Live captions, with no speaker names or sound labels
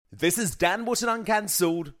This is Dan Wootton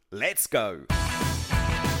Uncancelled. Let's go.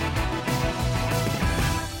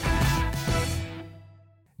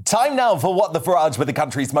 Time now for What the Farage with the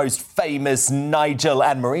country's most famous Nigel.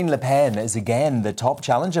 And Marine Le Pen is again the top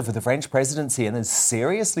challenger for the French presidency and is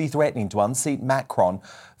seriously threatening to unseat Macron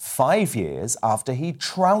 5 years after he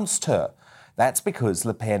trounced her. That's because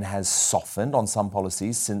Le Pen has softened on some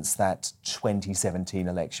policies since that 2017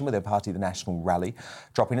 election, with her party, the National Rally,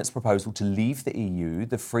 dropping its proposal to leave the EU,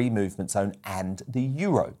 the free movement zone and the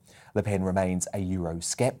euro. Le Pen remains a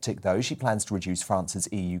Eurosceptic, though. She plans to reduce France's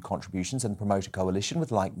EU contributions and promote a coalition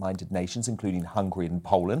with like-minded nations, including Hungary and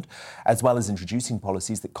Poland, as well as introducing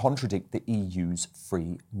policies that contradict the EU's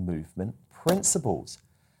free movement principles.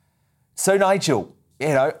 So, Nigel,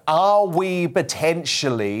 are we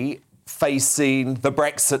potentially facing the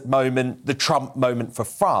Brexit moment, the Trump moment for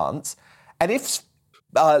France? And if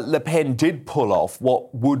Le Pen did pull off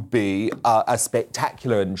what would be a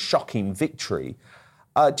spectacular and shocking victory,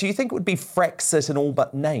 do you think it would be Frexit in all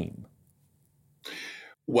but name?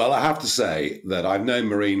 Well, I have to say that I've known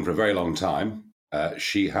Marine for a very long time.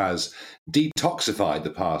 She has detoxified the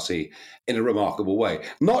party in a remarkable way,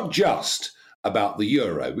 not just about the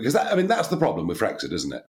euro, because that's the problem with Frexit,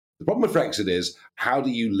 isn't it? The problem with Frexit is, how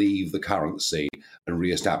do you leave the currency and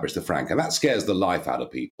re-establish the franc? And that scares the life out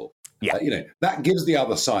of people. Yeah. That gives the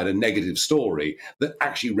other side a negative story that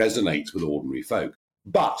actually resonates with ordinary folk.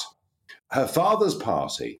 But her father's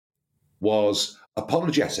party was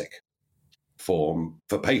apologetic for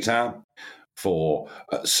Pétain, for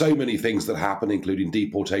so many things that happened, including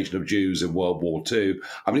deportation of Jews in World War II.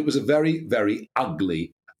 It was a very, very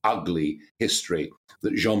ugly history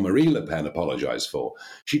that Jean-Marie Le Pen apologised for.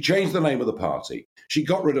 She changed the name of the party. She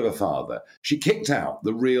got rid of her father. She kicked out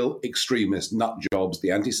the real extremist nut jobs, the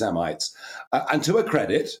anti-Semites. And to her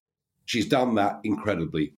credit, she's done that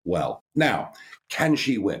incredibly well. Now, can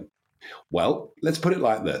she win? Well, let's put it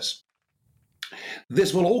like this.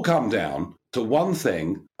 This will all come down to one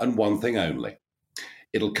thing and one thing only.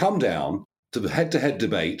 It'll come down to the head-to-head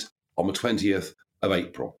debate on the 20th of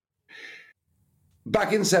April.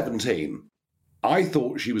 Back in 2017, I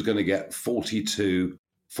thought she was going to get 43%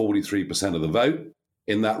 of the vote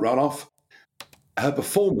in that runoff. Her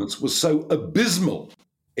performance was so abysmal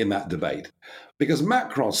in that debate because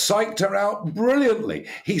Macron psyched her out brilliantly.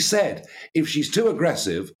 He said, if she's too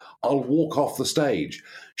aggressive, I'll walk off the stage.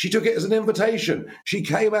 She took it as an invitation. She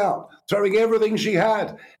came out throwing everything she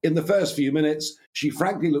had. In the first few minutes, she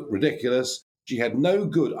frankly looked ridiculous. She had no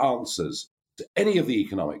good answers to any of the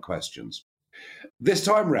economic questions. This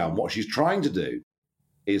time round, what she's trying to do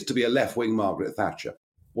is to be a left-wing Margaret Thatcher.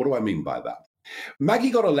 What do I mean by that?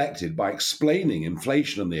 Maggie got elected by explaining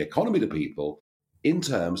inflation and the economy to people in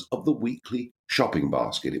terms of the weekly shopping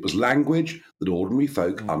basket. It was language that ordinary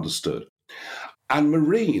folk understood. And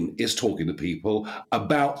Marine is talking to people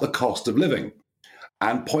about the cost of living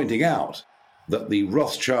and pointing out that the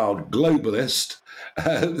Rothschild globalist,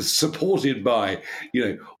 supported by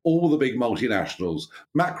all the big multinationals,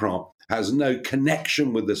 Macron has no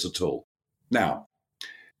connection with this at all. Now,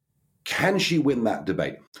 can she win that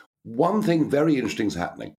debate? One thing very interesting is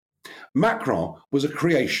happening. Macron was a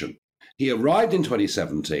creation. He arrived in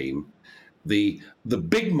 2017. The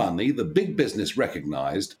big money, the big business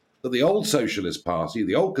recognized that the old Socialist Party,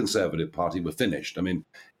 the old Conservative Party were finished. Isn't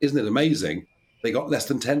it amazing? They got less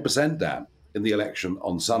than 10% down in the election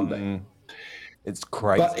on Sunday. It's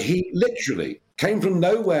crazy. But he literally came from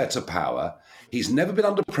nowhere to power. He's never been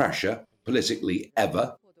under pressure politically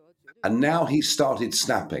ever. And now he's started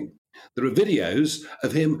snapping. There are videos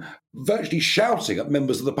of him virtually shouting at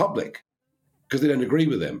members of the public because they don't agree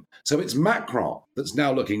with him. So it's Macron that's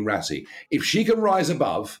now looking ratty. If she can rise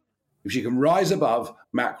above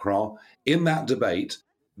Macron in that debate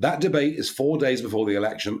is 4 days before the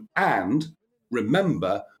election. And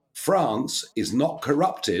remember, France is not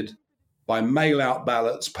corrupted by mail-out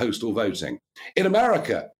ballots, postal voting. In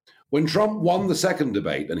America, when Trump won the second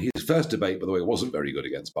debate, and his first debate, by the way, wasn't very good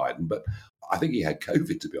against Biden, but I think he had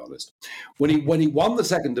COVID, to be honest. When he won the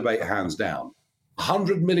second debate, hands down,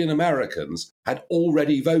 100 million Americans had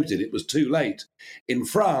already voted. It was too late. In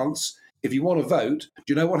France, if you want to vote,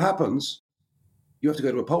 do you know what happens? You have to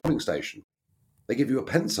go to a polling station. They give you a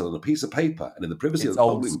pencil and a piece of paper, and in the privacy of the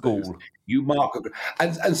polling booth, you mark.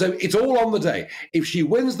 And so it's all on the day. If she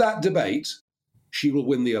wins that debate, she will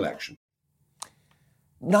win the election.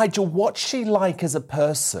 Nigel, what's she like as a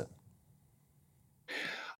person?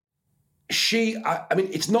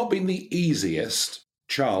 It's not been the easiest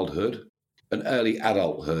childhood and early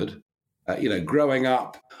adulthood. Growing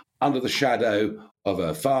up under the shadow of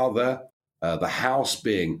her father, the house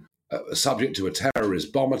being subject to a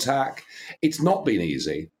terrorist bomb attack. It's not been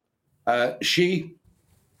easy. I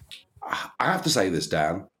have to say this,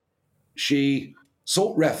 Dan, she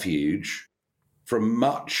sought refuge from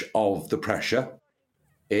much of the pressure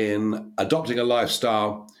in adopting a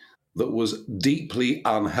lifestyle that was deeply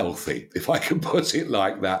unhealthy, if I can put it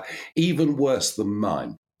like that, even worse than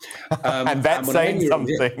mine. And that's saying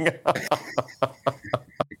something.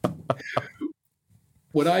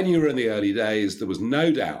 When I knew her in the early days, there was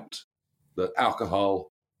no doubt that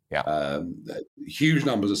alcohol, huge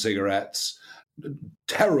numbers of cigarettes,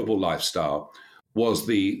 terrible lifestyle was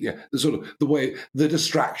the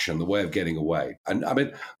distraction, the way of getting away. And I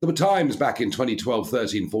mean, there were times back in 2012,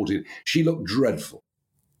 13, 14, she looked dreadful.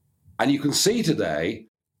 And you can see today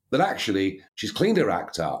that actually she's cleaned her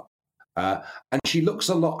act up and she looks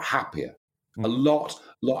a lot happier, a lot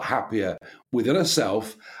happier within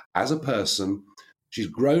herself as a person. She's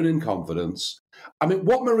grown in confidence. I mean,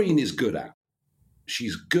 what Marine is good at,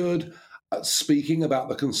 she's good at speaking about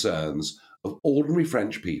the concerns of ordinary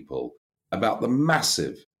French people, about the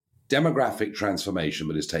massive demographic transformation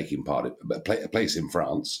that is taking place in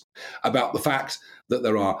France, about the fact that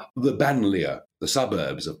there are the banlieue, the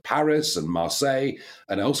suburbs of Paris and Marseille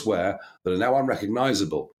and elsewhere that are now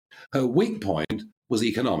unrecognizable. Her weak point was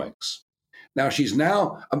economics. Now she's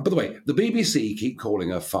now, and by the way, the BBC keep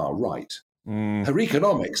calling her far right. Her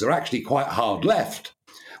economics are actually quite hard left.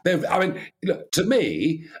 To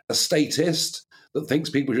me, a statist that thinks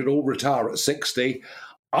people should all retire at 60,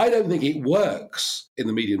 I don't think it works in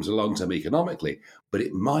the medium to long term economically, but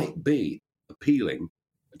it might be appealing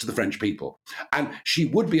to the French people. And she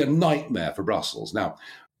would be a nightmare for Brussels. Now,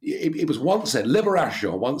 it was once said,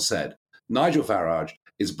 Libération once said, Nigel Farage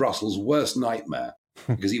is Brussels' worst nightmare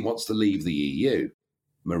because he wants to leave the EU.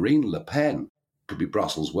 Marine Le Pen could be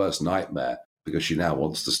Brussels' worst nightmare because she now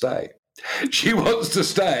wants to stay. She wants to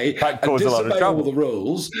stay and disobey all the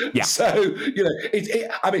rules. Yeah. So,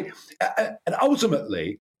 and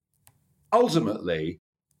ultimately,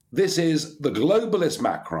 this is the globalist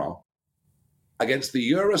Macron against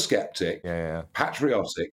the Eurosceptic,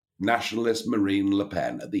 patriotic, nationalist Marine Le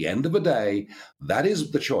Pen. At the end of the day, that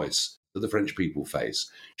is the choice that the French people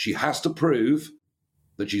face. She has to prove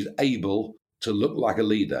that she's able to look like a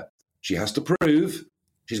leader. She has to prove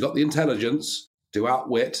she's got the intelligence to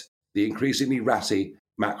outwit the increasingly ratty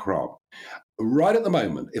Macron. Right at the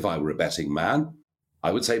moment, if I were a betting man,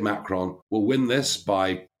 I would say Macron will win this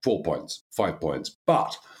by 4 points, 5 points.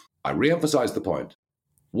 But I re-emphasize the point.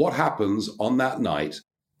 What happens on that night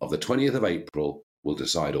of the 20th of April will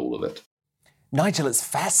decide all of it. Nigel, it's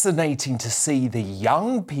fascinating to see the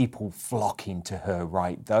young people flocking to her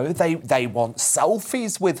right, though. They want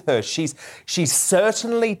selfies with her. She's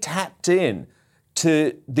certainly tapped in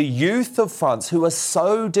to the youth of France who are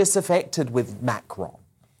so disaffected with Macron.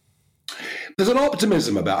 There's an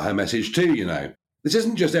optimism about her message too, you know. This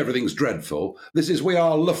isn't just everything's dreadful. This is we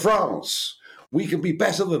are La France. We can be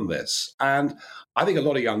better than this. And I think a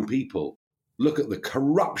lot of young people look at the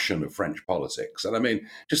corruption of French politics. And I mean,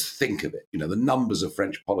 just think of it, you know, the numbers of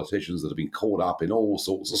French politicians that have been caught up in all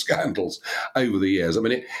sorts of scandals over the years. I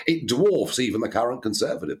mean, it dwarfs even the current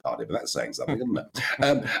Conservative Party, but that's saying something, isn't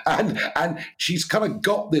it? And she's kind of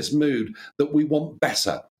got this mood that we want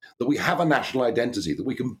better, that we have a national identity, that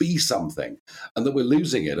we can be something, and that we're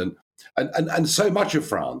losing it. And so much of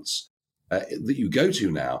France that you go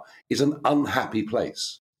to now is an unhappy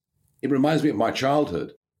place. It reminds me of my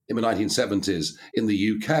childhood in the 1970s in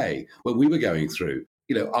the UK, when we were going through,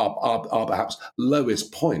 you know, our perhaps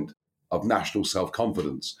lowest point of national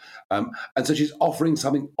self-confidence. And so she's offering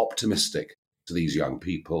something optimistic to these young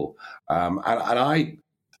people. And I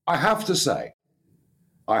have to say,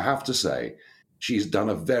 she's done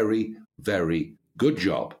a very, very good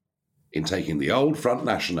job in taking the old Front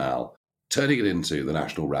National, turning it into the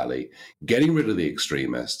National Rally, getting rid of the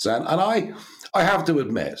extremists. And I have to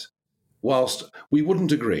admit, whilst we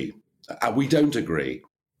wouldn't agree, we don't agree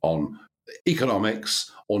on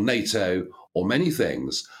economics or NATO or many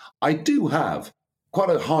things, I do have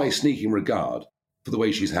quite a high sneaking regard for the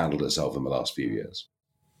way she's handled herself in the last few years.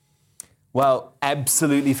 Well,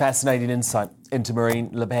 absolutely fascinating insight into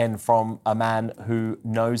Marine Le Pen from a man who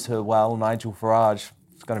knows her well, Nigel Farage.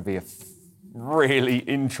 It's going to be a really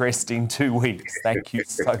interesting 2 weeks. Thank you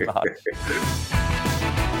so much.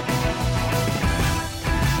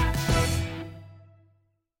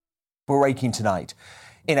 Breaking tonight.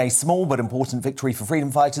 In a small but important victory for freedom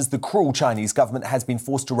fighters, the cruel Chinese government has been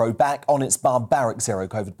forced to row back on its barbaric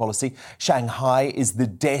zero-COVID policy. Shanghai is the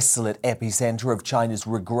desolate epicentre of China's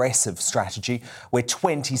regressive strategy, where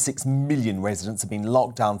 26 million residents have been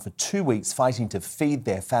locked down for 2 weeks, fighting to feed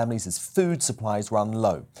their families as food supplies run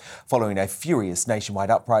low. Following a furious nationwide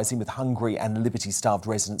uprising with hungry and liberty-starved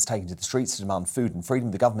residents taking to the streets to demand food and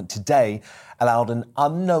freedom, the government today allowed an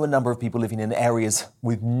unknown number of people living in areas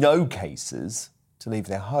with no cases to leave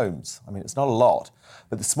their homes. I mean, it's not a lot,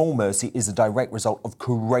 but the small mercy is a direct result of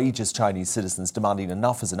courageous Chinese citizens demanding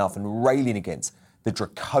enough is enough and railing against the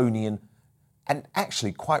draconian and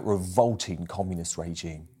actually quite revolting communist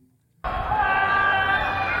regime.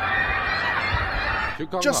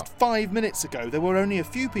 Just 5 minutes ago, there were only a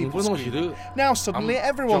few people screaming. Now suddenly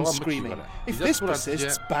everyone's screaming. If this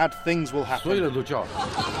persists, bad things will happen.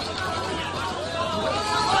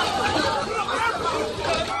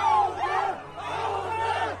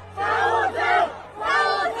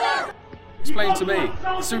 Explain to me.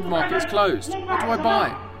 The supermarket's closed. What do I buy?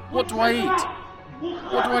 What do I eat?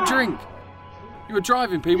 What do I drink? You are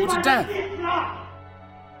driving people to death.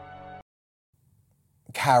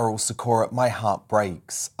 Carol, Sakura, my heart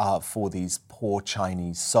breaks for these poor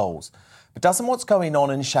Chinese souls. But doesn't what's going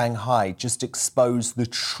on in Shanghai just expose the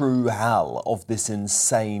true hell of this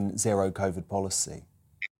insane zero-COVID policy?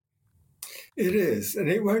 It is, and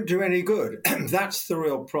it won't do any good. That's the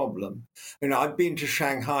real problem. I've been to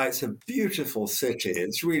Shanghai. It's a beautiful city.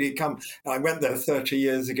 It's really I went there 30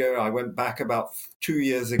 years ago. I went back about 2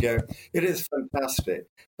 years ago. It is fantastic.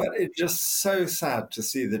 But it's just so sad to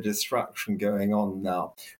see the destruction going on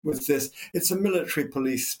now with this. It's a military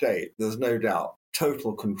police state, there's no doubt.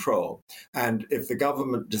 Total control. And if the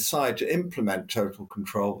government decide to implement total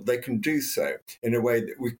control, they can do so in a way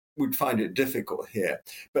that we'd find it difficult here.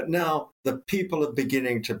 But now the people are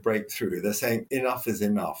beginning to break through. They're saying enough is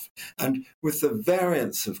enough. And with the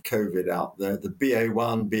variants of COVID out there, the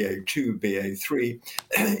BA1, BA2, BA3,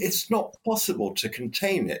 it's not possible to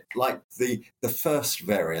contain it like the first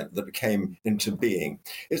variant that came into being.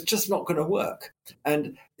 It's just not going to work.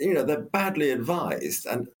 And, they're badly advised.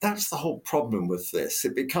 And that's the whole problem with this.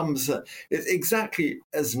 It becomes it's exactly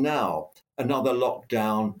as now, another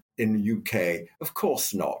lockdown in the UK. Of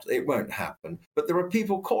course not. It won't happen. But there are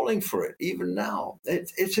people calling for it even now.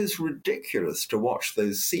 It is ridiculous to watch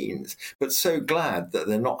those scenes, but so glad that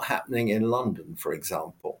they're not happening in London, for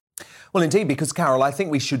example. Well, indeed, because, Carol, I think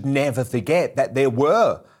we should never forget that there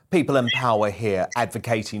were people in power here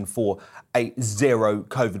advocating for a zero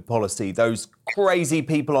COVID policy. Those crazy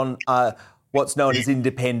people on what's known as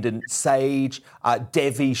Independent Sage,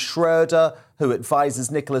 Devi Schroeder, who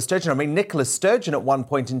advises Nicola Sturgeon. I mean, Nicola Sturgeon at one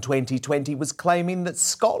point in 2020 was claiming that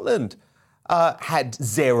Scotland had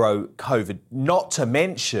zero COVID, not to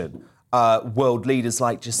mention world leaders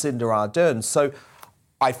like Jacinda Ardern. So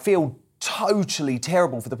I feel totally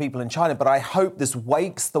terrible for the people in China, but I hope this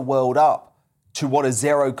wakes the world up to what a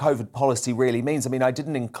zero COVID policy really means. I mean, I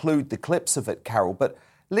didn't include the clips of it, Carol, but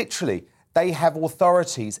literally, they have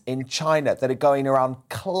authorities in China that are going around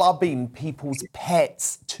clubbing people's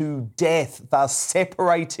pets to death, thus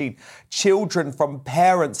separating children from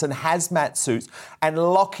parents in hazmat suits and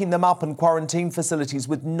locking them up in quarantine facilities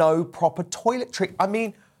with no proper toiletry. I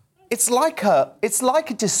mean, it's like a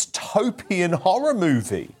dystopian horror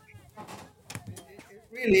movie.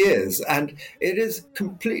 Really is, and it is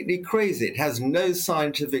completely crazy. It has no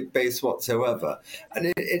scientific base whatsoever,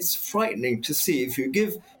 and it's frightening to see. If you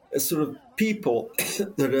give a sort of people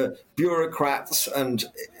that are bureaucrats and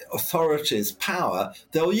authorities power,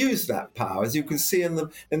 they'll use that power, as you can see in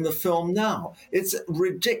the film now. It's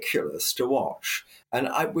ridiculous to watch, and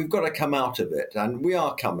we've got to come out of it, and we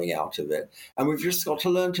are coming out of it, and we've just got to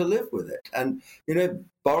learn to live with it. And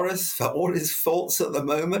Boris, for all his faults at the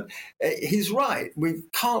moment, he's right. We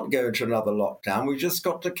can't go into another lockdown. We've just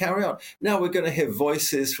got to carry on. Now we're going to hear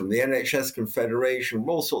voices from the NHS Confederation, from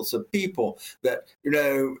all sorts of people that,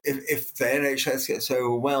 if the NHS gets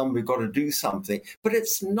overwhelmed, we've got to do something. But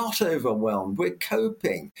it's not overwhelmed. We're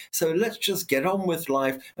coping. So let's just get on with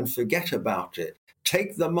life and forget about it.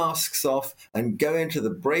 Take the masks off and go into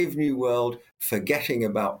the brave new world, forgetting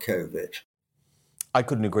about COVID. I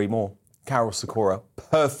couldn't agree more. Carol Sakura,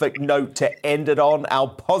 perfect note to end it on. Our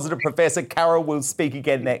positive Professor Carol will speak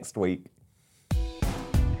again next week.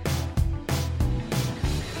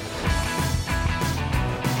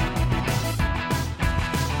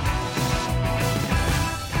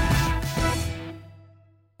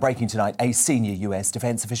 Breaking tonight, a senior US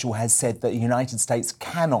defense official has said that the United States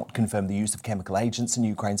cannot confirm the use of chemical agents in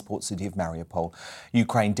Ukraine's port city of Mariupol.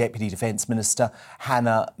 Ukraine Deputy Defense Minister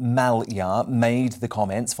Hanna Maliar made the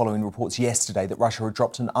comments following reports yesterday that Russia had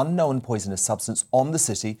dropped an unknown poisonous substance on the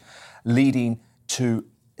city, leading to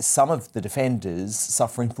some of the defenders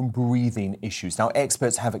suffering from breathing issues. Now,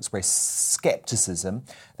 experts have expressed scepticism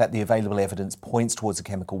that the available evidence points towards a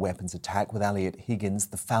chemical weapons attack, with Elliot Higgins,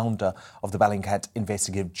 the founder of the Bellingcat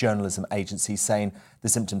Investigative Journalism Agency, saying the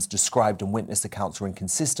symptoms described and witness accounts are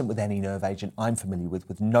inconsistent with any nerve agent I'm familiar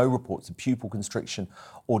with no reports of pupil constriction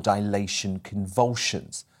or dilation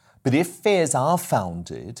convulsions. But if fears are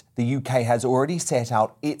founded, the UK has already set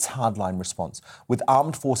out its hardline response, with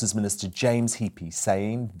Armed Forces Minister James Heappey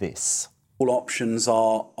saying this. All options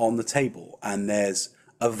are on the table, and there's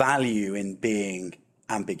a value in being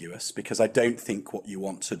ambiguous, because I don't think what you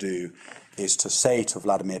want to do is to say to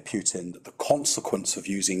Vladimir Putin that the consequence of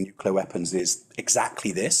using nuclear weapons is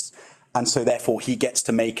exactly this, and so therefore he gets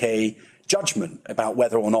to make a judgment about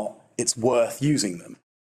whether or not it's worth using them.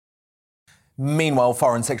 Meanwhile,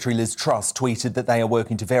 Foreign Secretary Liz Truss tweeted that they are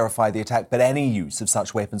working to verify the attack, but any use of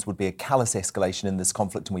such weapons would be a callous escalation in this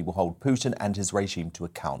conflict, and we will hold Putin and his regime to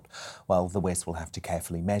account. Well, the West will have to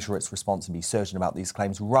carefully measure its response and be certain about these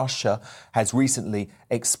claims. Russia has recently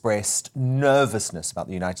expressed nervousness about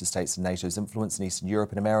the United States and NATO's influence in Eastern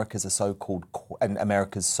Europe and America's so-called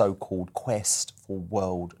quest for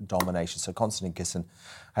world domination. So Konstantin Kisin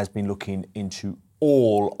has been looking into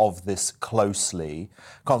all of this closely.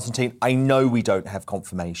 Konstantin, I know we don't have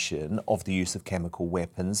confirmation of the use of chemical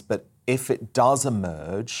weapons, but if it does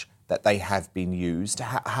emerge that they have been used,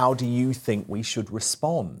 how do you think we should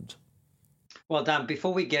respond? Well, Dan,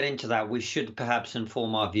 before we get into that, we should perhaps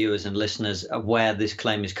inform our viewers and listeners where this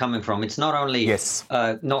claim is coming from. It's not only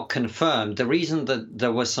not confirmed. The reason that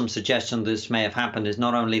there was some suggestion this may have happened is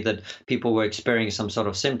not only that people were experiencing some sort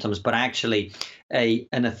of symptoms, but actually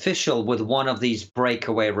an official with one of these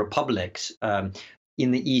breakaway republics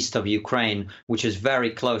in the east of Ukraine, which is very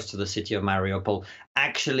close to the city of Mariupol,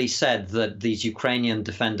 actually said that these Ukrainian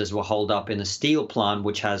defenders were holed up in a steel plant,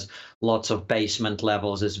 which has lots of basement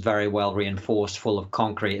levels, is very well reinforced, full of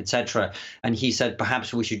concrete, etc. And he said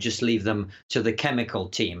perhaps we should just leave them to the chemical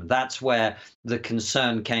team. That's where the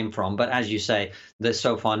concern came from. But as you say, there's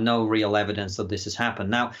so far no real evidence that this has happened.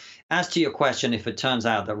 Now, as to your question, if it turns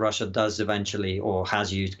out that Russia does eventually or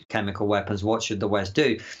has used chemical weapons, what should the West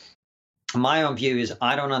do? My own view is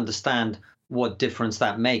I don't understand what difference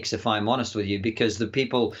that makes, if I'm honest with you, because the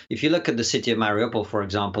people, if you look at the city of Mariupol, for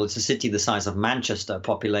example, it's a city the size of Manchester,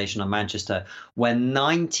 population of Manchester, where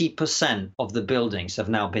 90% of the buildings have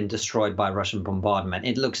now been destroyed by Russian bombardment.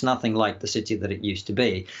 It looks nothing like the city that it used to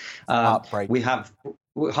be. We have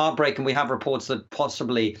heartbreaking. We have reports that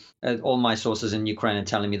possibly, all my sources in Ukraine are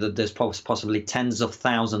telling me that there's possibly tens of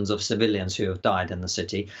thousands of civilians who have died in the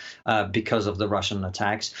city because of the Russian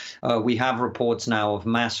attacks. We have reports now of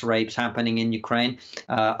mass rapes happening in Ukraine.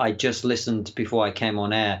 I just listened before I came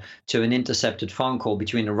on air to an intercepted phone call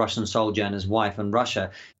between a Russian soldier and his wife in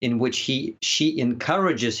Russia, in which she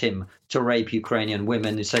encourages him to rape Ukrainian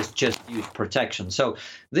women. He says, just use protection. So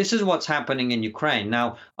this is what's happening in Ukraine.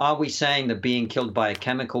 Now, are we saying that being killed by a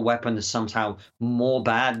chemical weapon is somehow more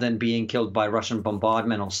bad than being killed by Russian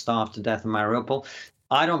bombardment or starved to death in Mariupol?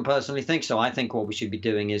 I don't personally think so. I think what we should be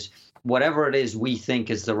doing is whatever it is we think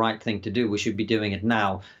is the right thing to do, we should be doing it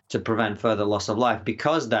now to prevent further loss of life.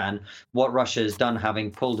 Because, Dan, what Russia has done,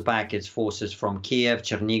 having pulled back its forces from Kiev,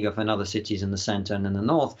 Chernihiv, and other cities in the center and in the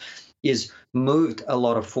north, is moved a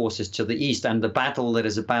lot of forces to the east. And the battle that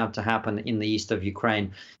is about to happen in the east of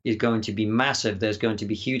Ukraine is going to be massive. There's going to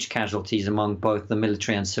be huge casualties among both the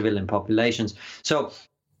military and civilian populations. So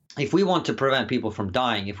if we want to prevent people from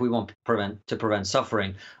dying, if we want to prevent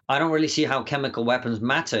suffering, I don't really see how chemical weapons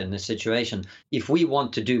matter in this situation. If we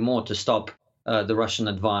want to do more to stop the Russian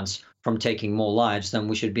advance from taking more lives, then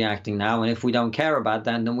we should be acting now. And if we don't care about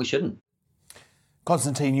that, then we shouldn't.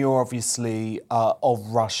 Konstantin, you're obviously of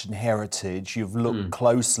Russian heritage. You've looked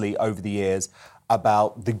closely over the years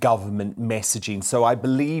about the government messaging. So I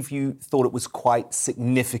believe you thought it was quite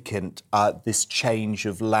significant, this change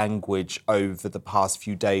of language over the past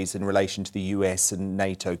few days in relation to the US and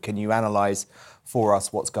NATO. Can you analyse for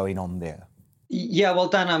us what's going on there? Yeah, well,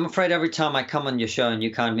 Dan, I'm afraid every time I come on your show and you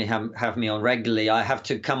kindly have me on regularly, I have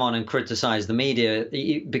to come on and criticise the media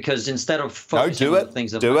because instead of focusing on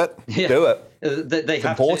things... Do it. They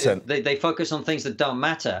have important. They focus on things that don't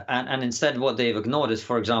matter, and instead what they've ignored is,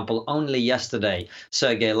 for example, only yesterday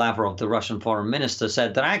Sergei Lavrov, the Russian foreign minister,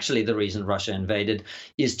 said that actually the reason Russia invaded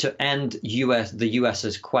is to end the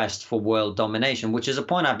US's quest for world domination, which is a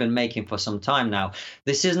point I've been making for some time now.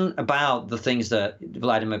 This isn't about the things that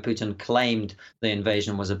Vladimir Putin claimed the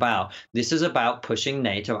invasion was about. This is about pushing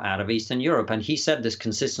NATO out of Eastern Europe, and he said this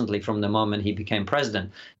consistently from the moment he became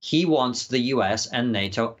president. He wants the US and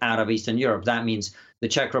NATO out of Eastern Europe. That means the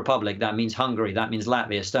Czech Republic, that means Hungary, that means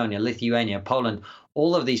Latvia, Estonia, Lithuania, Poland.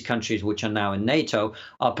 All of these countries which are now in NATO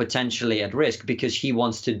are potentially at risk because he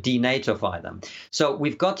wants to denatofy them. So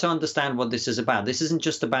we've got to understand what this is about. This isn't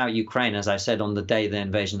just about Ukraine, as I said on the day the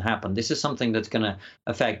invasion happened. This is something that's going to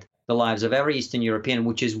affect the lives of every Eastern European,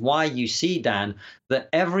 which is why you see, Dan, that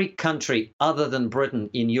every country other than Britain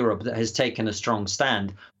in Europe that has taken a strong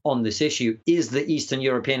stand on this issue is the Eastern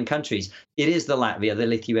European countries. It is the Latvia, the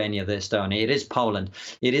Lithuania, the Estonia, it is Poland,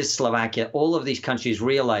 it is Slovakia. All of these countries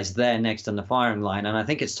realize they're next in the firing line. And I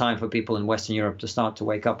think it's time for people in Western Europe to start to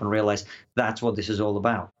wake up and realize that's what this is all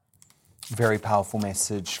about. Very powerful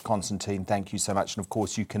message, Konstantin. Thank you so much. And of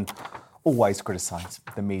course, you can always criticise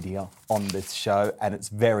the media on this show, and it's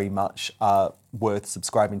very much worth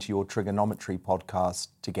subscribing to your Trigonometry podcast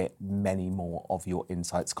to get many more of your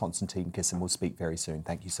insights. Konstantin Kisin will speak very soon.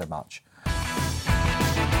 Thank you so much.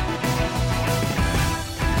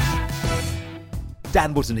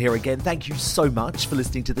 Dan Wootton here again. Thank you so much for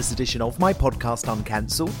listening to this edition of my podcast,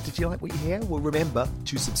 Uncancelled. Did you like what you hear? Well, remember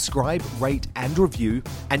to subscribe, rate and review,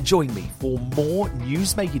 and join me for more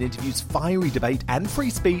news-making interviews, fiery debate and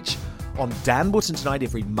free speech on Dan Wootton Tonight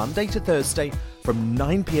every Monday to Thursday from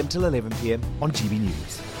 9 p.m. till 11 p.m. on GB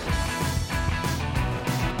News.